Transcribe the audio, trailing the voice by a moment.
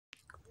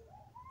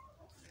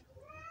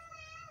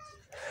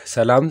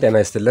ሰላም ጤና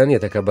ይስጥልን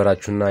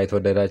የተከበራችሁና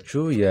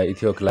የተወደዳችሁ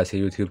የኢትዮ ክላስ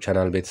የዩቲዩብ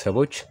ቻናል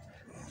ቤተሰቦች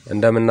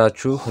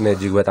እንደምናችሁ እኔ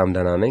እጅግ በጣም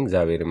ደህና ነኝ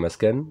እግዚአብሔር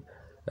ይመስገን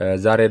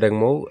ዛሬ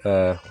ደግሞ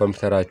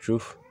ኮምፒውተራችሁ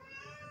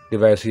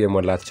ዲቫይሱ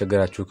የሞላ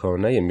ተቸግራችሁ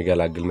ከሆነ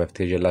የሚገላግል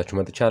መፍትሄ ይዤላችሁ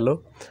መጥቻለሁ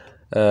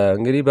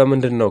እንግዲህ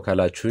በመንድነው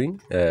ካላችሁኝ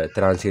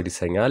ትራንሴድ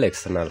ይሰኛል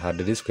ኤክስተርናል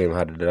ሃርድ ዲስክ ወይም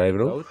ሃርድ ድራይቭ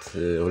ነው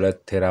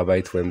 2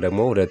 ቴራባይት ወይም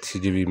ደግሞ 2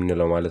 ጂቢ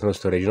ምንለው ማለት ነው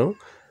ስቶሬጅ ነው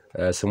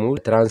ስሙ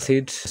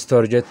Transcend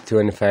StoreJet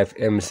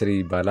 25M3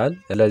 ይባላል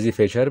ለዚህ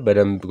ፊቸር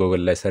በደንብ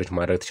ጉግል ላይ ሰርች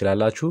ማድረግ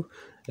ትችላላችሁ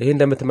ይሄ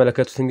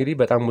እንደምትመለከቱት እንግዲህ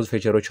በጣም ብዙ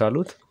ፊቸሮች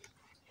አሉት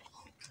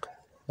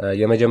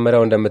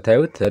የመጀመሪያው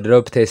እንደምታዩት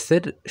ድሮፕ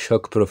ቴስትድ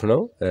ሾክ ፕሩፍ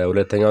ነው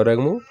ሁለተኛው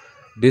ደግሞ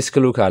ዲስክ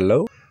ሉክ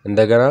አለው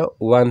እንደገና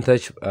ዋን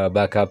ታች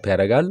ባክአፕ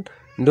ያደርጋል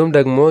እንዲሁም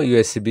ደግሞ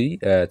USB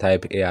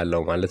ታይፕ A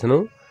አለው ማለት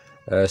ነው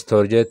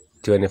StoreJet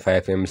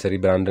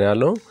 25M3 ብራንድ ነው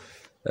ያለው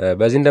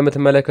በዚህ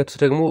እንደምትመለከቱት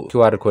ደግሞ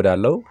QR ኮድ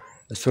አለው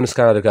እሱን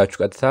ስካን አድርጋችሁ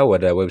ቀጥታ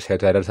ወደ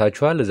ዌብሳይቱ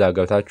ያደርሳችኋል እዛ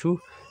ገብታችሁ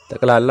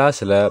ጠቅላላ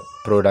ስለ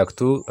ፕሮዳክቱ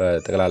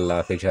ጠቅላላ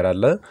ፊቸር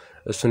አለ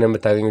እሱን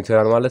የምታገኙት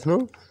ይሆናል ማለት ነው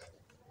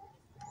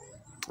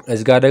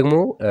እዚህ ጋር ደግሞ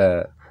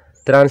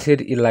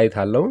Transcend Elite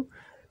አለው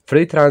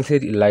free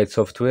Transcend Elite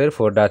software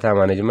for data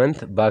management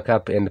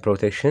backup and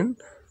protection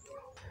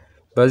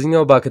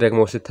በዚህኛው ባክ ደግሞ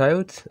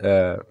ስታዩት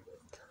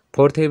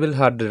portable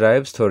hard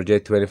drive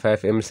StoreJet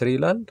 25M3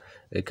 ይላል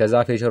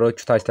ከዛ ፊቸሮቹ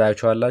ታች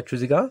ታያችኋላችሁ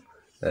እዚህ ጋር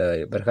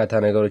በርካታ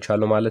ነገሮች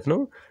አሉ ማለት ነው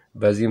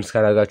በዚህም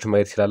ስካን አድርጋችሁ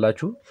ማየት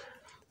ይችላልላችሁ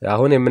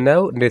አሁን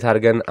የምናየው እንዴት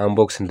አድርገን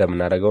አንቦክስ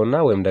እንደምናደርገውና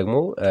ወይም ደግሞ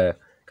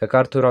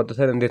ከካርቶን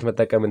አውጥተን እንዴት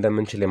መጠቀም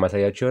እንደምንችል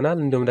የማሳያችሁ ይሆናል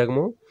እንዲሁም ደግሞ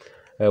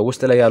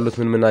ውስጥ ላይ ያሉት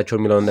ምን ናቸው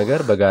የሚለውን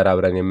ነገር በጋራ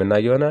አብረን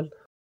የምናየው ይሆናል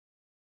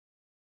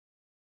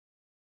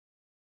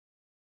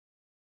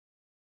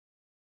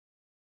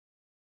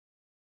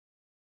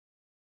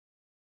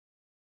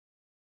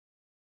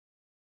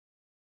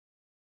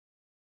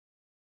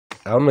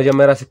አሁን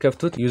መጀመሪያ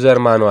ሲከፍቱት ዩዘር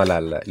ማኑዋል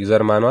አለ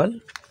ዩዘር ማኑዋል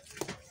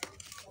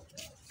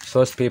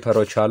 3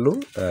 ፔፐሮች አሉ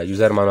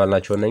ዩዘር ማኑዋል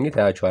ናቸው እነኚህ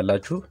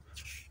ታያችኋላችሁ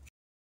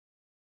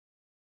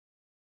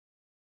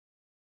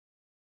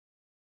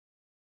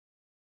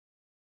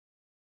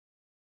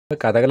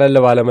በቃ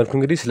ጠቅላላ ባለ መልኩ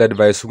እንግዲህ ስለ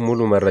ዲቫይሱ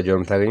ሙሉ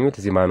መረጃውን ታገኙት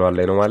እዚህ ማኑዋል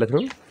ላይ ነው ማለት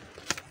ነው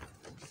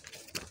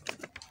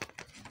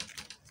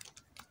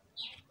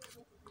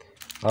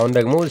አሁን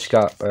ደግሞ እዚህ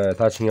ጋር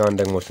ታችኛዋን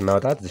ደግሞ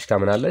ስናወጣት እዚህ ጋር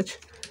ምን አለች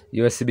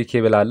USB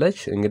ኬብል አለች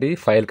እንግዲህ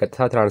ፋይል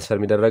ቀጥታ ትራንስፈር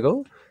የሚደረገው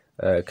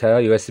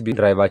ከUSB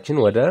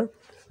ድራይቫችን ወደ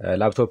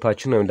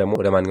ላፕቶፓችን ወይም ደግሞ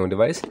ወደ ማንኛውም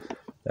ዲቫይስ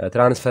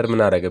ትራንስፈር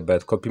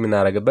ምናረጋግበት ኮፒ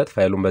ምናረጋግበት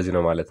ፋይሉን በዚህ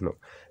ነው ማለት ነው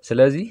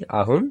ስለዚህ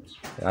አሁን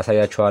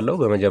አሳያችኋለሁ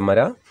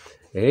በመጀመሪያ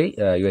ይሄ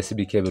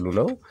USB ኬብሉ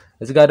ነው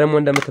እዚህ ጋር ደግሞ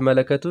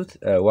እንደምትመለከቱት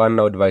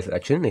ዋናው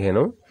ዲቫይሳችን ይሄ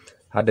ነው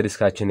ሃርድ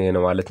ዲስካችን ይሄ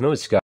ነው ማለት ነው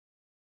እዚህ ጋር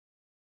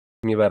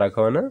የሚበራ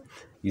ከሆነ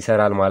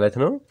ይሰራል ማለት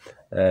ነው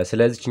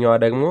ስለዚህኛው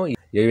ደግሞ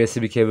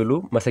የUSB ኬብሉ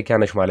መሰኪያ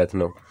ነች ማለት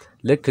ነው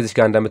ልክ እዚህ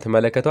ጋር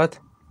እንደምትመለከቷት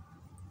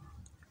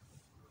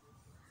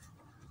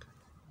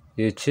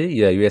ይቺ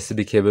የUSB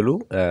ኬብሉ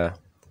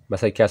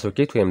መሰኪያ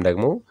ሶኬት ወይም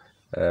ደግሞ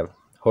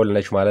ሆል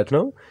ነች ማለት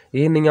ነው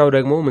ይሄንኛው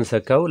ደግሞ ምን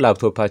ሰካው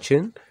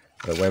ላፕቶፓችን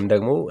ወይም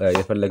ደግሞ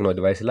የፈለግነው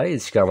ዲቫይስ ላይ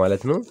እዚህ ጋር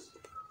ማለት ነው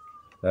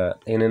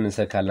እነን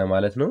እንሰካለን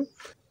ማለት ነው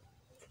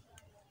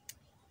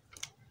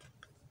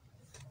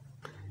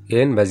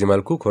ይሄን በዚህ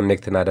መልኩ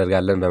ኮኔክት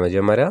እናደርጋለን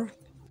በመጀመሪያ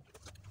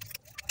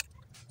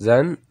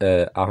ዘን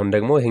አሁን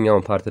ደግሞ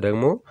ይሄኛውን ፓርት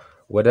ደግሞ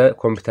ወደ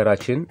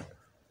ኮምፒውተራችን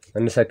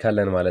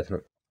እንሰካለን ማለት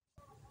ነው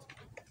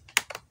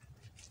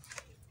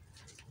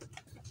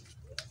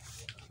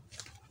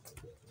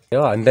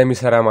ያው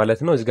እንደሚሰራ ማለት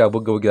ነው እዚህ ጋር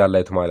ቡግ ይላል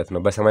ላይቱ ማለት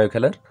ነው በሰማያዊ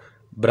ከለር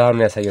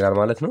ብርሃኑን ያሳየናል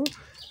ማለት ነው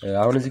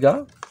አሁን እዚህ ጋር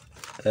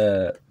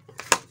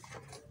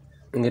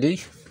እንግዲህ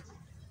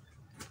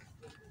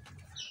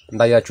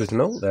እንዳያችሁት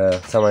ነው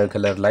ሰማያዊ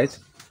ከለር ላይት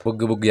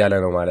ቡግ ያለ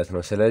ነው ማለት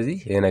ነው ስለዚህ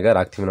ይሄ ነገር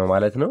አክቲቭ ነው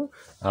ማለት ነው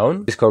አሁን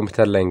ዲስ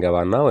ኮምፒውተር ላይ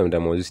እንገባና ወይም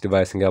ደግሞ ዲስ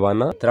ዲቫይስ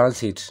እንገባና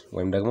ትራንሲት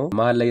ወይም ደግሞ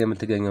መሃል ላይ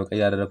የምትገኘው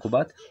ቀይ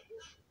ያደረኩባት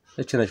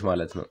እቺ ነች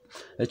ማለት ነው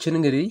እቺን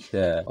እንግዲህ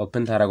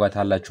ኦፕን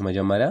ታረጋታላችሁ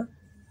መጀመሪያ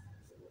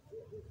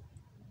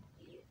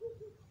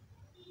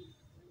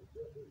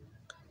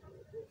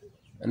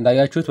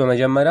እንዳያችሁት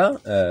በመጀመሪያ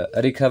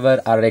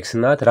RecoveRx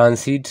እና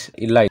Transcend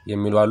Elite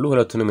የሚሉ አሉ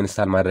ሁለቱንም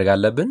ኢንስታል ማድረግ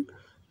አለብን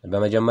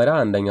በመጀመሪያ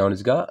አንደኛውን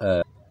እዚህ ጋር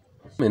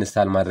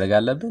ኢንስታል ማድረግ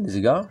አለብን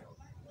እዚህ ጋር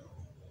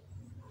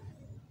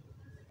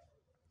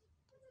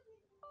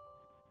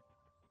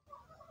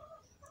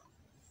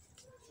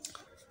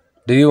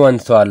Do you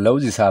want to allow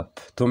this app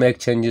to make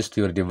changes to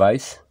your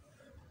device?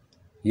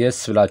 Yes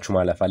ብላችሁ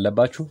ማለፍ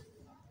አለባችሁ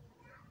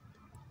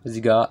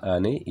እዚህ ጋር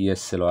እኔ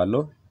yes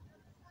ስለዋለሁ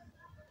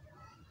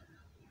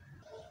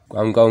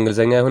ቋንቋው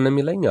እንግሊዘኛ ይሁን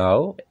የሚለኝ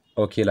አዎ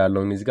ኦኬ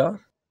ላለው እዚህ ጋር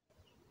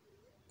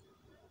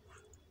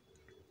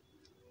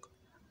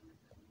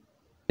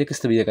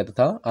ኔክስት ብዬ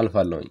ቀጥታ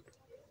አልፋለሁ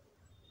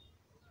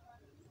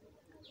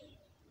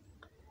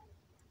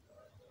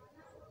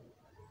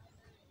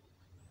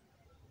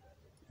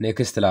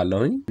ኔክስት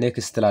ላለሁኝ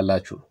ኔክስት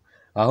ላላችሁ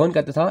አሁን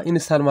ቀጥታ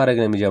ኢንስታል ማድረግ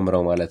ነው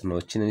የሚጀምረው ማለት ነው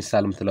እቺን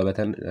ኢንስታል ምትለው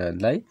በተን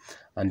ላይ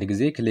አንድ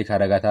ጊዜ ክሊክ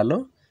አደርጋታለሁ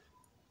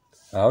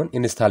አሁን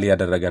ኢንስታል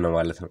ያደረገ ነው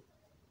ማለት ነው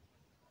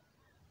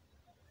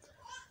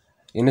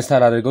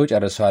ኢንስታል አድርገው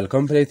ጨርሷል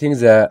completing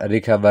the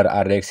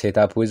RecoveRx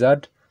setup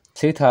wizard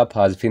setup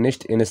has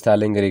finished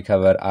installing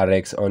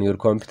RecoveRx on your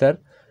computer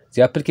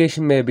the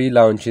application may be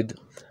launched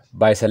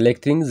by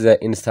selecting the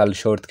install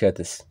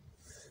shortcuts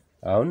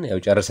አሁን ያው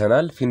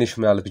ጨርሰናል ፊኒሽ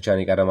ማለት ብቻ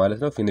ነው ይቀር ማለት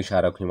ነው ፊኒሽ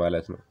አረኩኝ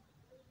ማለት ነው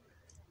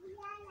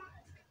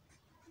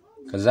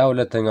ከዛ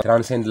ሁለተኛው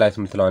ትራንሴንድ ላይት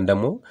ምትለዋን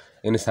ደግሞ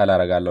ኢንስታል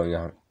አረጋለሁ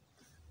አሁን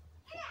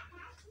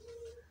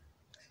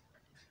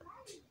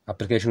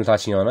አፕሊኬሽኑ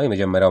ታችኛው ነው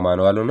የመጀመሪያው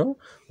ማኑዋሉ ነው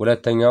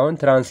ሁለተኛውን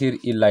ትራንሲር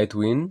ኢላይት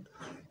ዊን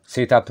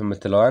ሴትአፕ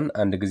ምትለዋን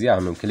አንድ ጊዜ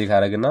አሁን ክሊክ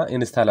አረጋግና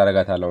ኢንስታል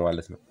አረጋታለሁ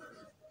ማለት ነው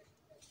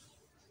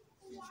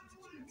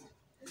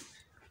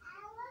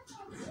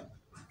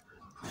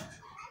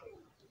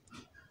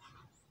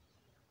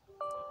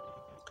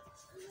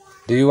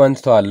Do you want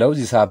to allow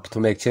this app to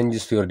make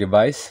changes to your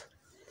device?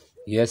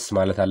 Yes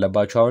ማለት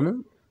አለባችሁ አሁን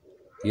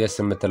yes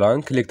ምትለዋን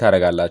ክሊክ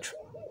ታረጋላችሁ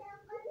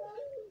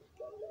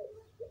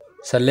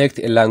Select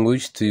a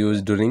language to use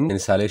during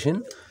installation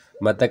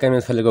መጠቀም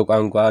የምትፈልገው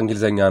ቋንቋ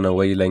እንግሊዘኛ ነው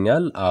ወይ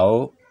ይለኛል አዎ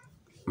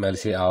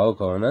መልሴ አዎ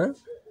ከሆነ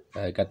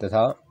ቀጥታ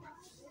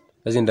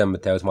እዚህ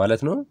እንደምታዩት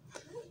ማለት ነው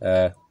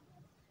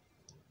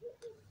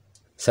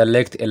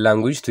Select a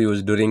language to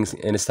use during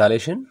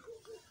installation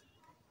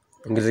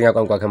እንግሊዘኛ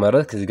ቋንቋ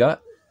ከመረጥክ እዚህ ጋር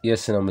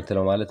yes ነው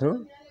የምትለው ማለት ነው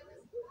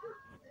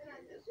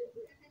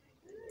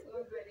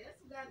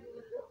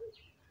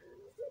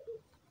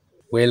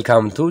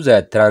Welcome to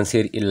the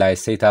Transcend Elite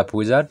setup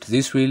wizard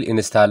this will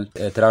install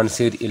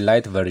Transcend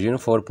Elite version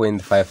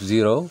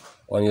 4.50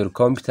 on your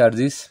computer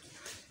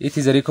it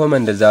is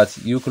recommended that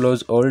you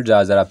close all the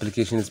other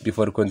applications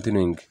before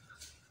continuing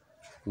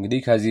እንግዲህ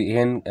ከዚህ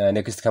ይሄን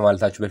ኔክስት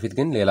ከማለታችሁ በፊት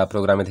ግን ሌላ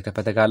ፕሮግራም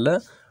የተከፈተ ካለ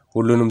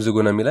ሁሉንም ዝጉ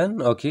ነው የሚለን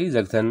ኦኬ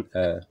ዘግተን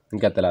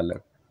እንቀጥላለን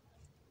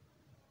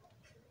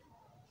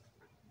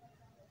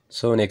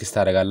So next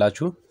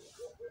አረጋላችሁ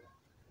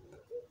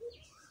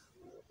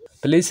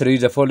Please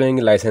read the following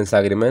license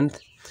agreement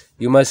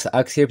you must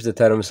accept the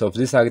terms of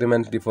this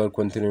agreement before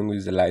continuing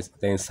with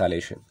the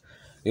installation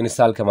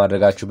install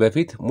ከማድረጋችሁ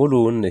በፊት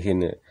ሙሉውን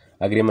ይሄን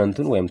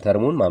አግሪመንቱን ወይም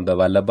ተርሙን ማንበብ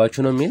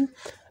አለባችሁ ነው የሚል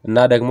እና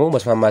ደግሞ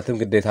መስማማትም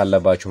ግዴታ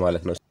አለባችሁ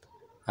ማለት ነው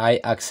I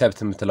accept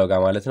ምትለው ጋር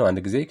ማለት ነው አንድ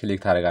ጊዜ ክሊክ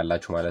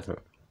ታረጋላችሁ ማለት ነው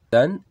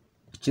then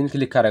እቺን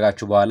ክሊክ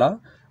ካረጋችሁ በኋላ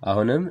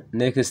አሁንም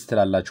next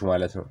ትላላችሁ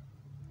ማለት ነው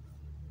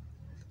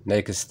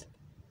Next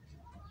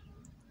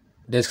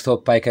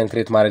desktop icon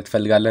create ማድረግ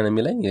ትፈልጋለህ ነው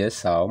የሚለኝ yes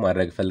አዎ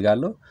ማድረግ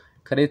ፈልጋለሁ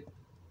create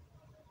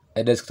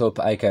a desktop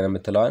icon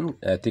የምትለዋን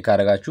ቲክ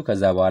አረጋችሁ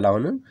ከዛ በኋላ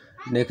አሁንም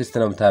next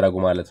ነው የምታረጉ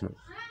ማለት ነው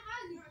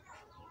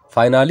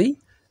finally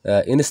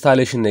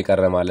installation ነው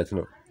የቀረ ማለት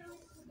ነው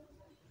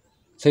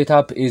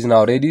setup is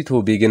now ready to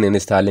begin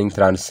installing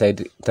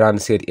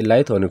Transcend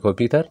Elite on your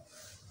computer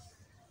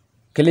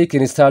click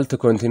install to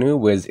continue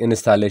with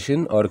installation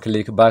or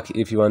click back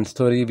if you want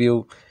to review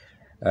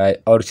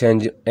or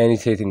change any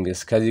settings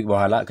ከዚህ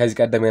በኋላ ከዚህ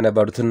ቀደም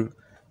የነበሩትን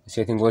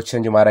ሴቲንጎች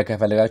ቼንጅ ማድረግ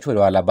ከፈለጋችሁ ወደ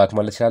ኋላ ባክ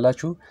ማለት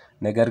ይችላልላችሁ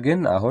ነገር ግን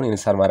አሁን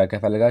ኢንስታል ማድረግ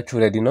ከፈለጋችሁ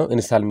ሬዲ ነው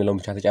ኢንስታል ሚለው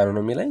ብቻ ተጫኑ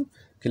ነው የሚለኝ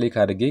ክሊክ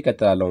አድርጌ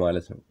ይቀጥላል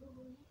ማለት ነው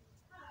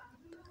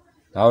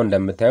አሁን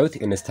እንደምታዩት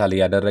ኢንስታል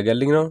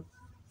ያደረገልኝ ነው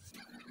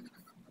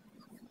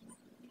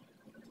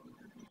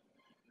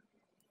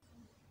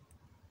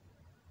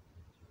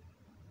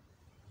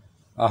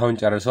አሁን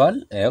ጨርሷል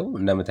አይው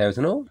እንደምታዩት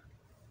ነው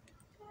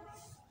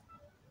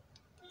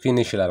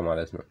finish ይላል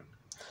ማለት ነው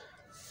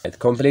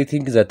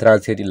completing the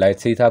Transcend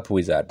Elite setup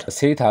wizard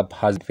setup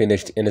has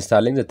finished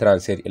installing the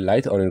Transcend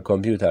Elite on your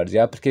computer the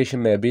application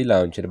may be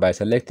launched by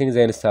selecting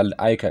the installed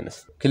icons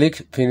click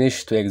finish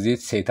to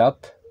exit setup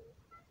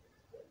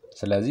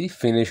ስለዚህ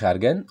finish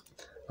አድርገን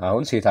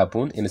አሁን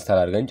ሴታፑን ኢንስታል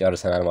አድርገን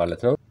ጨርሰናል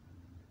ማለት ነው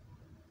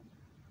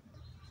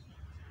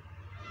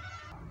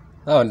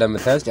አሁን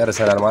እንደምታዩት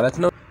ጨርሰናል ማለት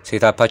ነው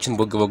ሴታፓችን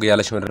ቦግ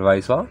ያለች ነው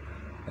ዲቫይሷ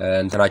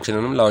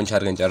እንትናችንንም ላውንች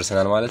አድርገን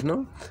ጨርሰናል ማለት ነው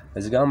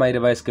እዚህ ጋር ማይ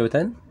ዲቫይስ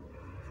ገብተን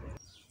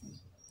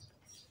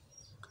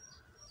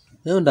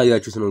ነው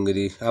እንዳያችሁት ነው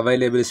እንግዲህ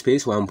available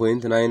space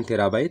 1.9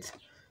 ቴራባይት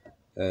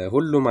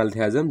ሁሉም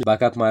አልተያዘም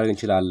ባክአፕ ማድረግ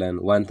እንችላለን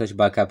ዋን ተች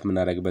ባክአፕ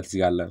ምናረግበት እዚህ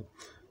ጋር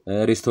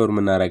ሪስቶር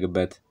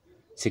ምናረግበት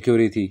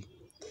ሴኩሪቲ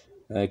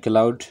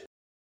ክላውድ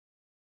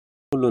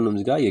ሁሉንም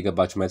እዚህ ጋር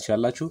እየገባችሁ ማየት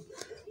ይችላልላችሁ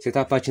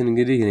ሴታፓችን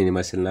እንግዲህ ይሄን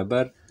ይመስል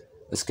ነበር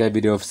እስከ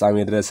ቪዲዮ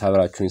ፍጻሜ ድረስ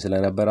አብራችሁኝ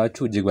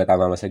ስለነበራችሁ እጅግ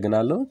በጣም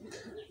አመሰግናለሁ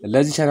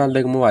ለዚህ ቻናል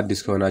ደግሞ አዲስ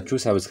ከሆናችሁ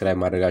ሰብስክራይብ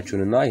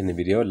ማድረጋችሁንና ይህን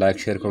ቪዲዮ ላይክ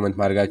ሼር ኮሜንት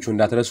ማድረጋችሁን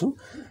እንዳትረሱ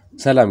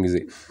ሰላም ጊዜ